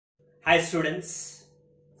Hi students.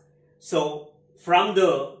 So from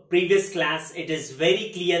the previous class it is very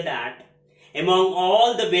clear that among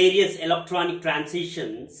all the various electronic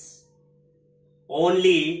transitions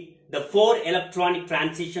only the 4 electronic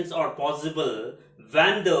transitions are possible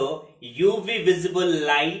when the UV visible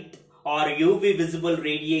light or UV visible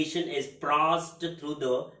radiation is passed through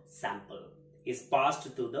the sample.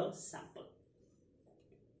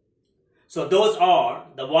 So those are,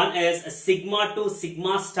 the one is a sigma to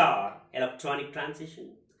sigma star electronic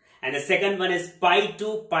transition, and the second one is pi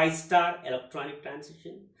to pi star electronic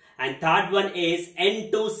transition, and third one is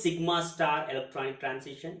N to sigma star electronic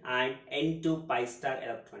transition and N to pi star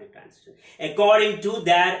electronic transition. According to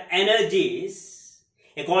their energies,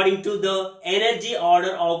 according to the energy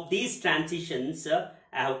order of these transitions, I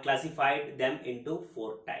have classified them into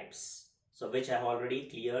 4 types. So which I have already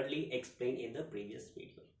clearly explained in the previous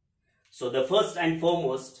video. So the first and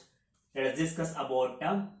foremost, let us discuss about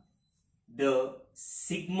the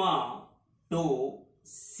sigma to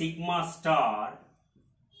sigma star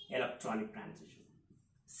electronic transition.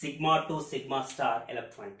 Sigma to sigma star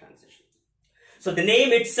electronic transition. So the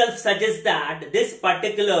name itself suggests that this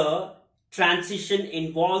particular transition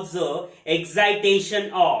involves the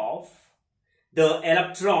excitation of the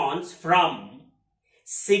electrons from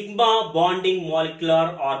sigma bonding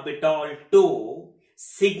molecular orbital to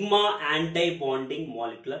sigma anti-bonding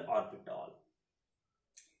molecular orbital.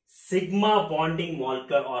 Sigma bonding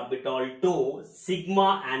molecular orbital to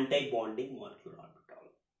sigma anti-bonding molecular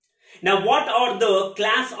orbital. Now what are the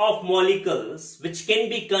class of molecules which can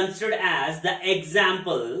be considered as the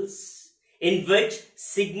examples in which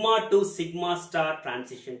sigma to sigma star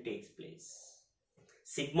transition takes place?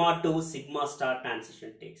 Sigma to sigma star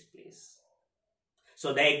transition takes place.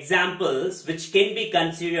 So the examples which can be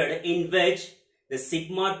considered in which the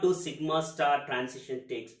sigma to sigma star transition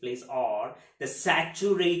takes place are the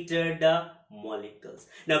saturated molecules.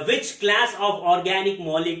 Now, which class of organic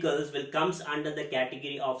molecules will comes under the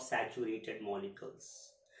category of saturated molecules?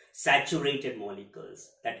 Saturated molecules,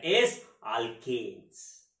 that is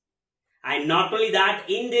alkanes. And not only that,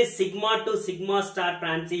 in this sigma to sigma star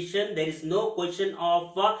transition, there is no question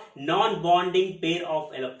of non-bonding pair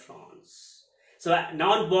of electrons. So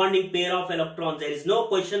non-bonding pair of electrons, there is no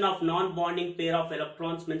question of non-bonding pair of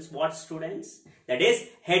electrons means what, students? That is,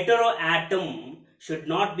 heteroatom should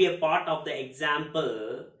not be a part of the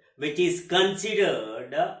example which is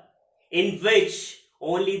considered in which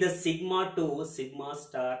only the sigma to sigma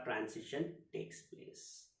star transition takes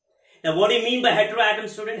place. Now what do you mean by heteroatom,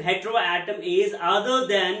 student? Heteroatom is other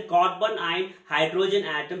than carbon and hydrogen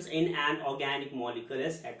atoms in an organic molecule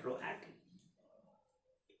is heteroatom.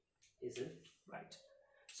 Is it? Right.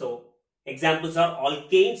 So examples are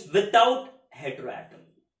alkanes without heteroatom.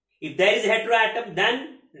 If there is heteroatom,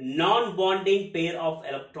 then non-bonding pair of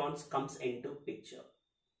electrons comes into picture.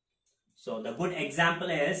 So the good example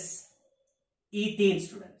is ethane,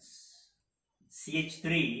 students.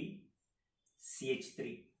 CH3,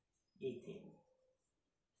 ethane.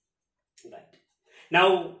 Right.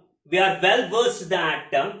 Now we are well versed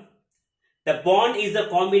that the bond is the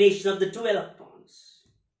combination of the 2 electrons.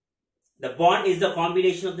 The bond is the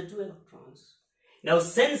combination of the 2 electrons. Now,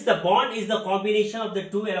 since the bond is the combination of the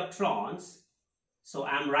 2 electrons, so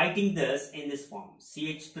I am writing this in this form,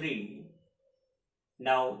 CH3.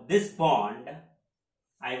 Now, this bond,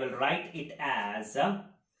 I will write it as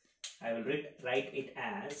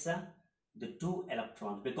the 2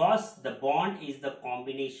 electrons, because the bond is the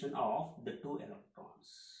combination of the 2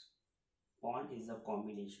 electrons. Bond is the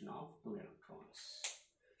combination of 2 electrons.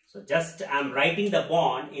 So just I am writing the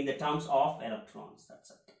bond in the terms of electrons, that's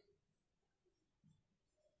it.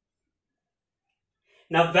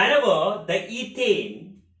 Now whenever the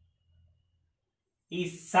ethane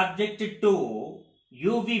is subjected to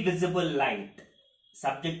UV visible light,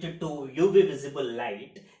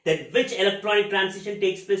 then which electronic transition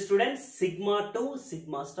takes place, students? Sigma to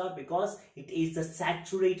sigma star, because it is the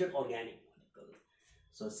saturated organic molecule.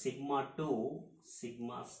 So sigma to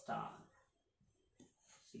sigma star.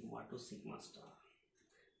 Sigma to sigma star,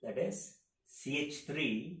 that is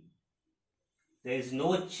CH3. There is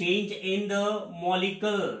no change in the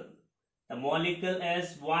molecule. The molecule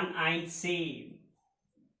is one and same.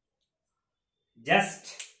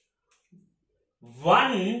 Just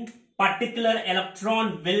one particular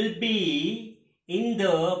electron will be in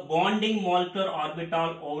the bonding molecular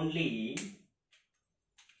orbital only,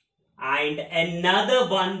 and another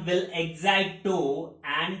one will excite to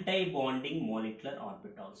anti-bonding molecular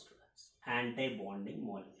orbitals, students. Anti-bonding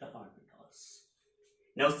molecular orbitals.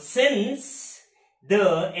 Now, since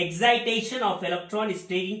the excitation of electron is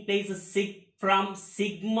taking place from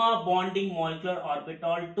sigma bonding molecular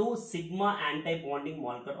orbital to sigma anti-bonding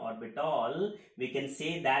molecular orbital, we can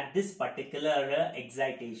say that this particular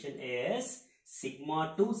excitation is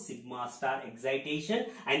sigma to sigma star excitation,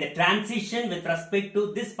 and the transition with respect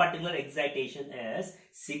to this particular excitation is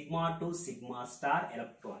sigma to sigma star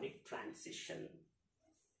electronic transition.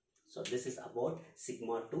 So this is about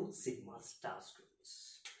sigma to sigma star,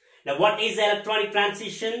 students. Now what is electronic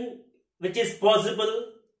transition which is possible?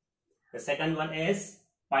 The second one is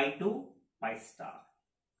pi to pi star.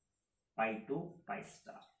 Pi to pi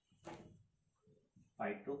star.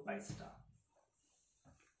 Pi to pi star.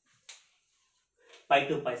 Pi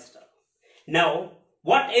to pi star. Now,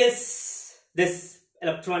 what is this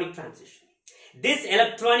electronic transition? This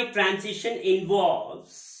electronic transition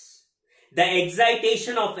involves the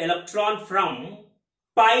excitation of electron from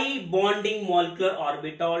pi bonding molecular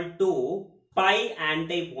orbital to pi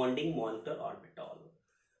anti-bonding molecular orbital.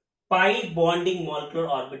 Pi bonding molecular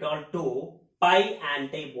orbital to pi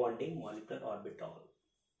anti-bonding molecular orbital.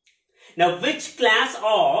 Now, which class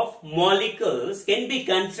of molecules can be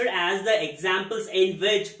considered as the examples in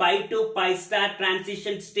which pi to pi star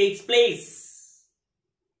transition takes place?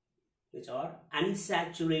 Which are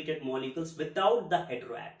unsaturated molecules without the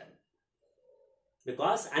heteroatom.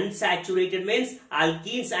 Because unsaturated means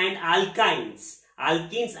alkenes and alkynes.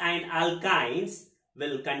 Alkenes and alkynes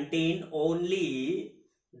will contain only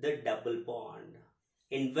the double bond,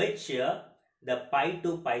 in which the pi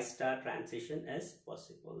to pi star transition is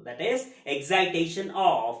possible. That is, excitation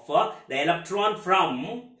of the electron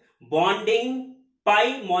from bonding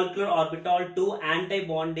pi molecular orbital to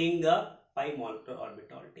anti-bonding pi molecular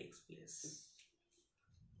orbital takes place.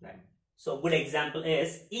 Right. So, good example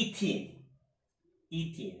is ethene.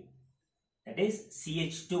 Ethene. That is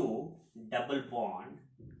CH2 double bond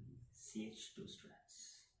CH2 strands.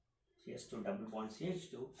 CH2 double bond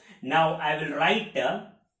CH2. Now, I will write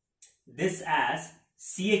this as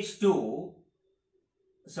CH2.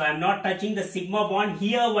 So I am not touching the sigma bond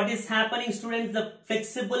here. What is happening, students? The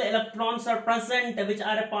flexible electrons are present, which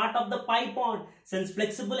are a part of the pi bond. Since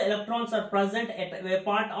flexible electrons are present at a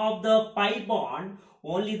part of the pi bond,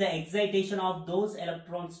 only the excitation of those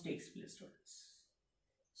electrons takes place, students.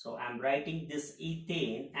 So I am writing this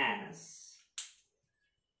ethane as,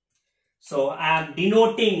 so I am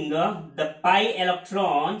denoting the pi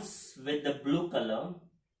electrons with the blue color.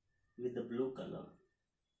 With the blue color.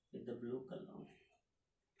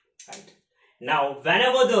 Right. Now,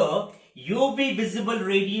 whenever the UV visible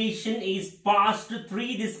radiation is passed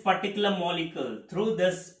through this particular molecule,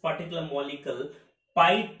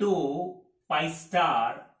 pi to pi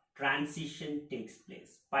star transition takes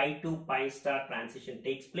place. Pi to pi star transition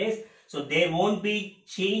takes place. So there won't be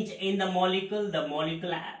change in the molecule. The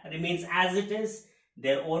molecule remains as it is.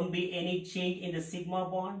 There won't be any change in the sigma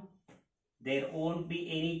bond. There won't be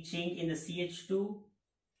any change in the CH2.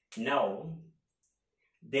 Now,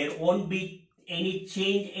 there won't be any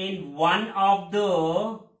change in one of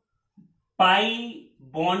the pi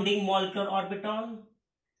bonding molecular orbital.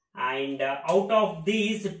 And out of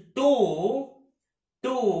these two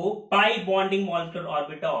pi bonding molecular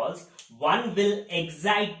orbitals, one will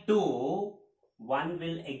excite to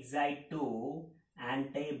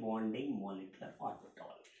anti-bonding molecular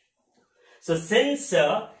orbital. So, since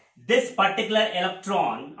this particular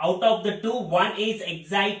electron, out of the two, one is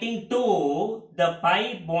exciting to the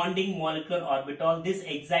pi bonding molecular orbital. This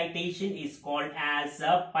excitation is called as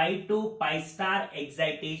a pi to pi star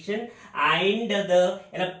excitation, and the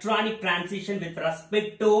electronic transition with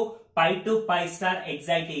respect to pi star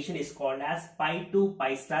excitation is called as pi to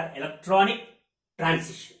pi star electronic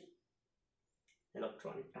transition.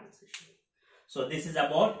 So this is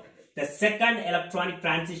about the second electronic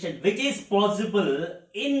transition, which is possible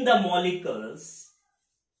in the molecules,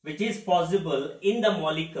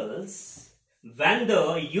 when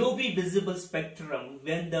the UV visible spectrum,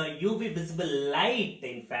 when the UV visible light,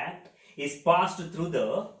 in fact, is passed through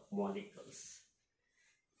the molecules.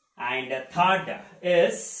 And third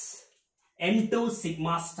is N2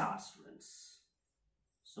 Sigmastar, students.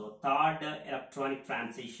 So third electronic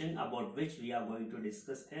transition about which we are going to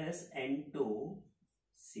discuss is N2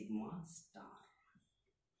 Sigmastar.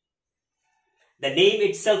 The name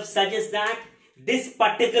itself suggests that this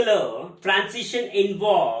particular transition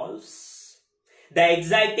involves the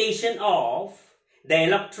excitation of the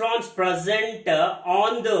electrons present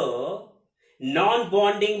on the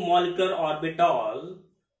non-bonding molecular orbital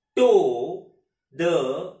to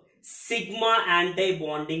the sigma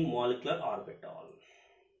anti-bonding molecular orbital.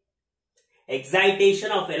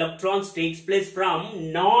 Excitation of electrons takes place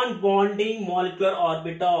from non-bonding molecular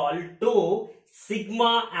orbital to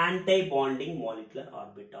sigma anti-bonding molecular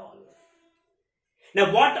orbital.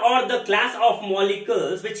 Now, what are the class of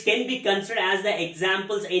molecules which can be considered as the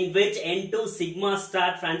examples in which N2 sigma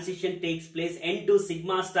star transition takes place, N2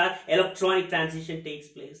 sigma star electronic transition takes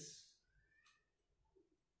place?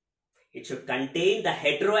 It should contain the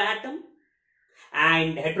heteroatom,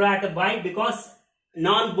 and heteroatom, why? Because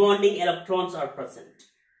non-bonding electrons are present.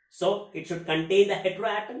 So, it should contain the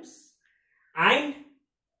heteroatoms, and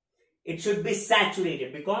it should be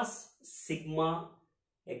saturated because sigma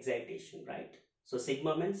excitation, right? So,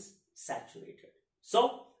 sigma means saturated.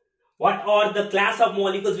 So, what are the class of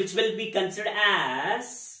molecules which will be considered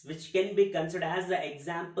as, which can be considered as the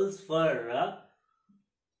examples for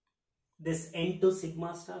this N2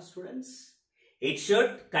 sigma star, students? It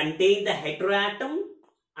should contain the heteroatom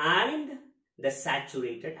and the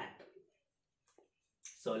saturated atom.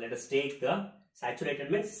 So, let us take the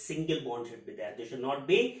saturated means single bond should be there. There should not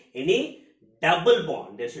be any double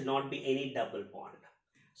bond. There should not be any double bond.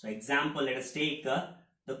 So, example, let us take the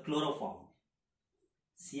chloroform,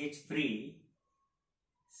 CH3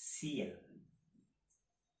 Cl,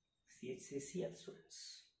 CH3Cl,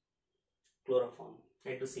 students, chloroform,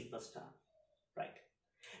 N2 sigma star, right?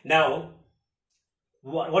 Now,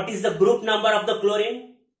 what is the group number of the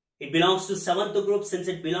chlorine? It belongs to 7th group. Since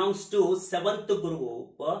it belongs to 7th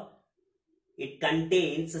group, it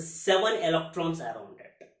contains 7 electrons around it.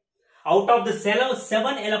 Out of the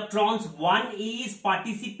 7 electrons, 1 is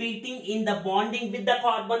participating in the bonding with the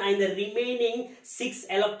carbon, and the remaining 6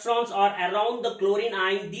 electrons are around the chlorine,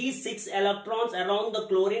 and these 6 electrons around the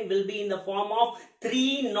chlorine will be in the form of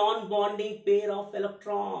 3 non-bonding pair of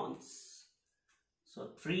electrons. So,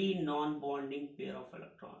 3 non-bonding pair of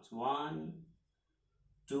electrons. 1,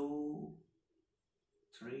 2,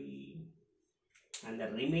 3, and the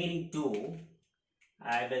remaining 2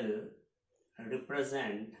 I will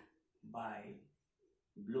represent by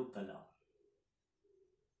blue color,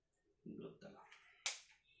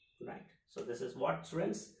 right? So, this is what,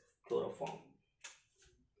 students? Chloroform.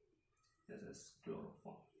 This is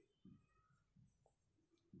chloroform.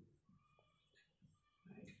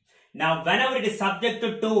 Right. Now, whenever it is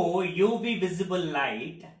subjected to UV visible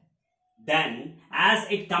light, then as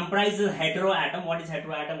it comprises heteroatom, what is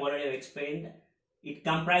heteroatom? Already I have explained. It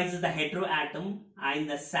comprises the heteroatom and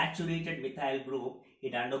the saturated methyl group.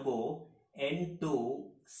 It undergo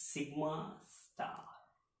N2 sigma star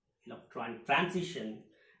electron transition,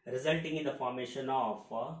 resulting in the formation of,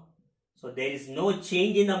 so there is no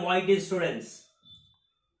change in the moiety, students.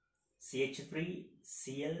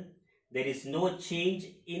 CH3Cl, there is no change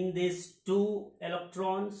in these 2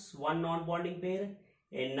 electrons, 1 non-bonding pair,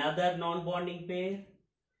 another non-bonding pair,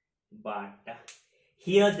 but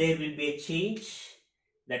here there will be a change,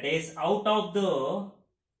 that is, out of the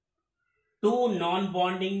 2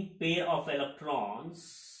 non-bonding pair of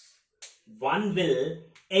electrons, one will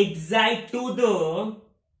excite to the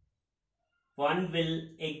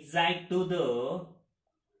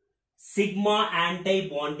sigma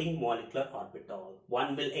anti-bonding molecular orbital.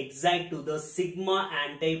 One will excite to the sigma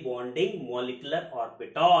anti-bonding molecular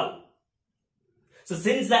orbital. So,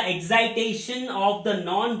 since the excitation of the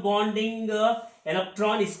non-bonding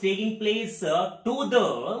electron is taking place to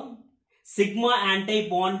the sigma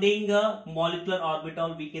anti-bonding molecular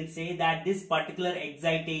orbital, we can say that this particular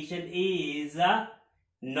excitation is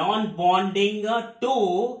non-bonding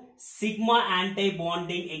to sigma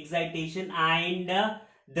anti-bonding excitation, and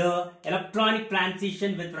the electronic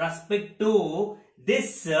transition with respect to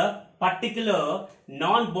this particular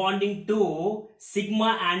non-bonding to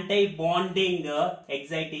sigma anti-bonding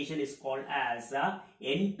excitation is called as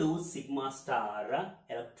N2 sigma star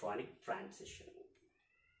electronic transition.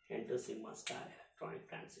 N2 sigma star electronic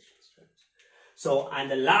transition. So, and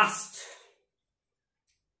the last,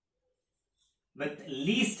 with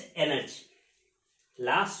least energy.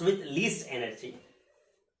 Last with least energy.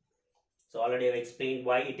 So, already I have explained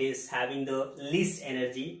why it is having the least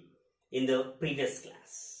energy in the previous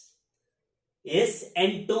class. Is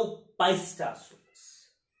N2 PIstar, students.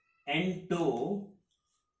 N2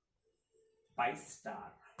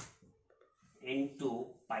 PIstar. N2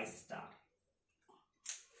 PIstar.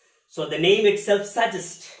 So, the name itself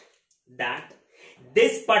suggests that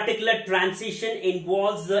this particular transition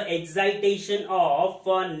involves the excitation of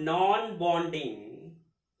non-bonding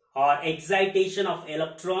or excitation of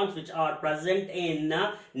electrons which are present in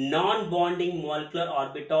non-bonding molecular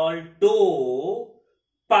orbital to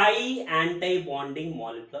pi anti-bonding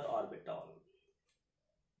molecular orbital.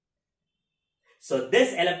 So,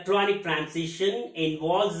 this electronic transition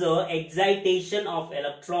involves the excitation of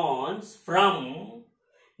electrons from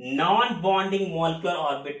non-bonding molecular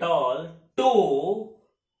orbital to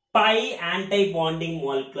pi anti-bonding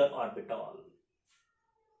molecular orbital.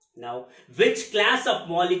 Now, which class of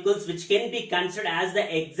molecules which can be considered as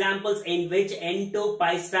the examples in which N2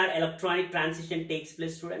 PIstar electronic transition takes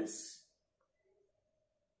place, students?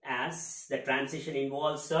 As the transition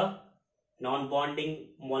involves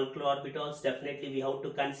non-bonding molecular orbitals, definitely we have to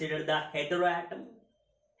consider the heteroatom.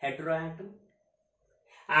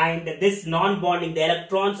 And this non-bonding, the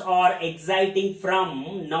electrons are exciting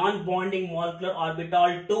from non-bonding molecular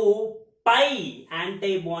orbital to pi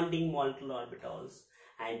anti-bonding molecular orbitals.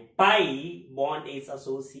 And pi bond is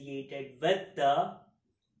associated with the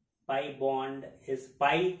pi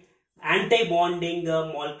anti-bonding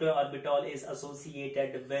molecular orbital is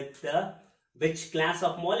associated with which class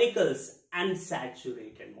of molecules?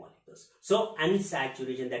 Unsaturated molecules. So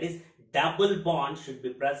unsaturation, that is double bond should be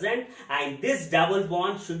present, and this double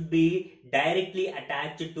bond should be directly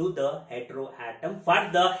attached to the heteroatom for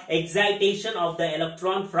the excitation of the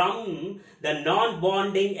electron from the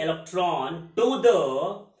non-bonding electron to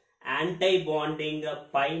the anti-bonding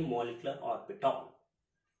pi molecular orbital.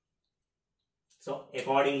 So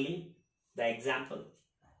accordingly, the example.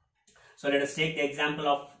 So let us take the example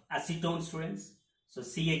of acetone, students. So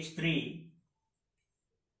CH3,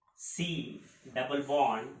 C double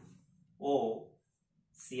bond O,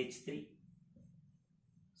 CH3.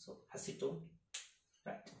 So acetone,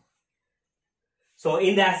 right. So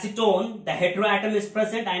in the acetone, the heteroatom is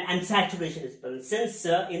present and unsaturation is present. Since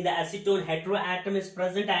in the acetone heteroatom is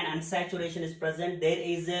present and unsaturation is present, there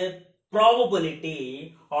is a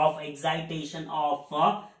probability of excitation of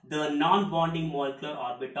the non-bonding molecular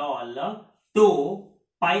orbital to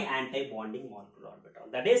pi anti-bonding molecular orbital.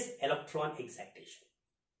 That is electron excitation.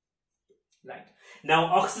 Right. Now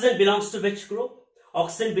oxygen belongs to which group?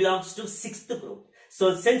 Oxygen belongs to 6th group.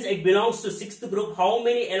 So since it belongs to 6th group, how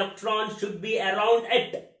many electrons should be around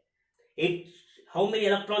it? How many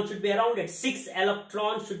electrons should be around it? 6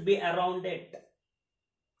 electrons should be around it.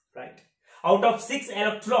 Right. Out of 6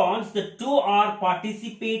 electrons, the 2 are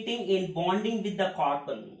participating in bonding with the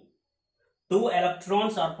carbon. 2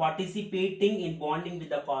 electrons are participating in bonding with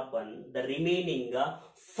the carbon. The remaining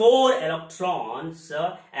 4 electrons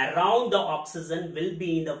around the oxygen will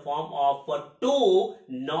be in the form of 2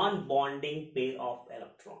 non-bonding pair of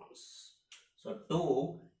electrons. So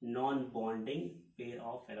 2 non-bonding pair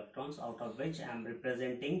of electrons, out of which I am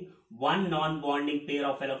representing 1 non-bonding pair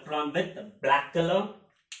of electron with black color,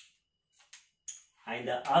 and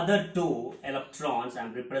the other 2 electrons I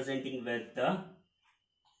am representing with the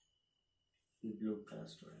blue color,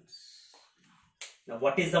 students. Now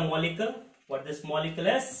what is the molecule? What this molecule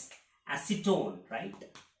is? Acetone, right?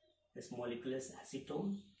 This molecule is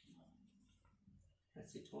acetone.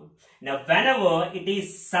 Now whenever it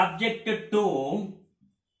is subjected to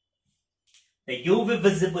the UV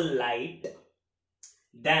visible light,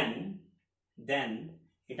 then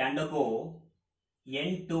it undergo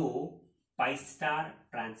N2 PIstar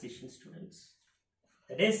transition, students.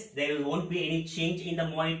 That is, there won't be any change in the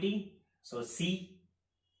moiety. So CH3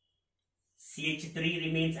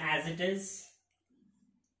 remains as it is.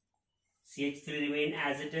 CH3 remains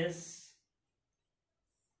as it is.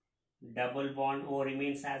 Double bond O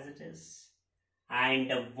remains as it is.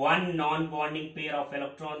 And 1 non-bonding pair of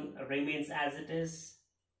electron remains as it is.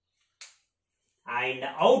 And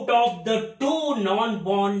out of the 2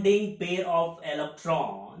 non-bonding pair of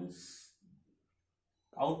electrons,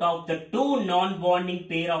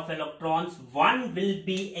 one will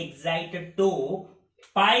be excited to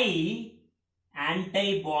pi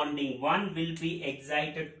anti-bonding. One will be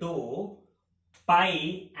excited to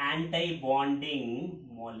pi anti-bonding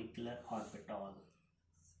molecular orbital.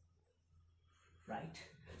 Right.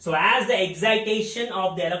 So as the excitation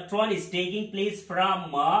of the electron is taking place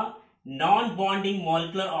from non-bonding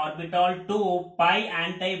molecular orbital to pi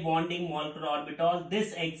anti-bonding molecular orbital,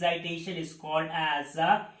 this excitation is called as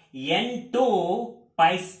N2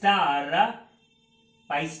 PIstar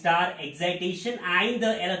excitation, and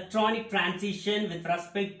the electronic transition with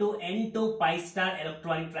respect to N2 PIstar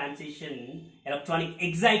electronic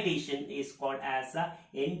excitation is called as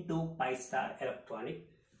N2 PIstar electronic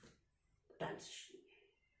transition.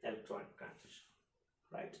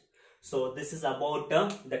 Right. So this is about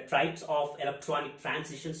the types of electronic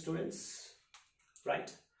transition, students.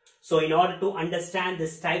 Right. So in order to understand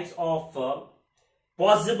these types of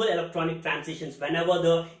possible electronic transitions, whenever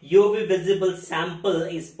the UV visible sample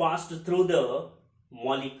is passed through the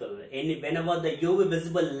molecule, and whenever the UV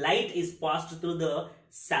visible light is passed through the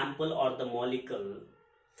sample or the molecule.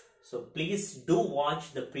 So please do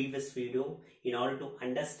watch the previous video in order to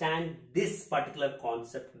understand this particular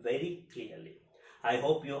concept very clearly. I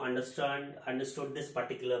hope you understood this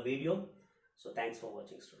particular video. So thanks for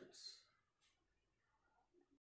watching, students.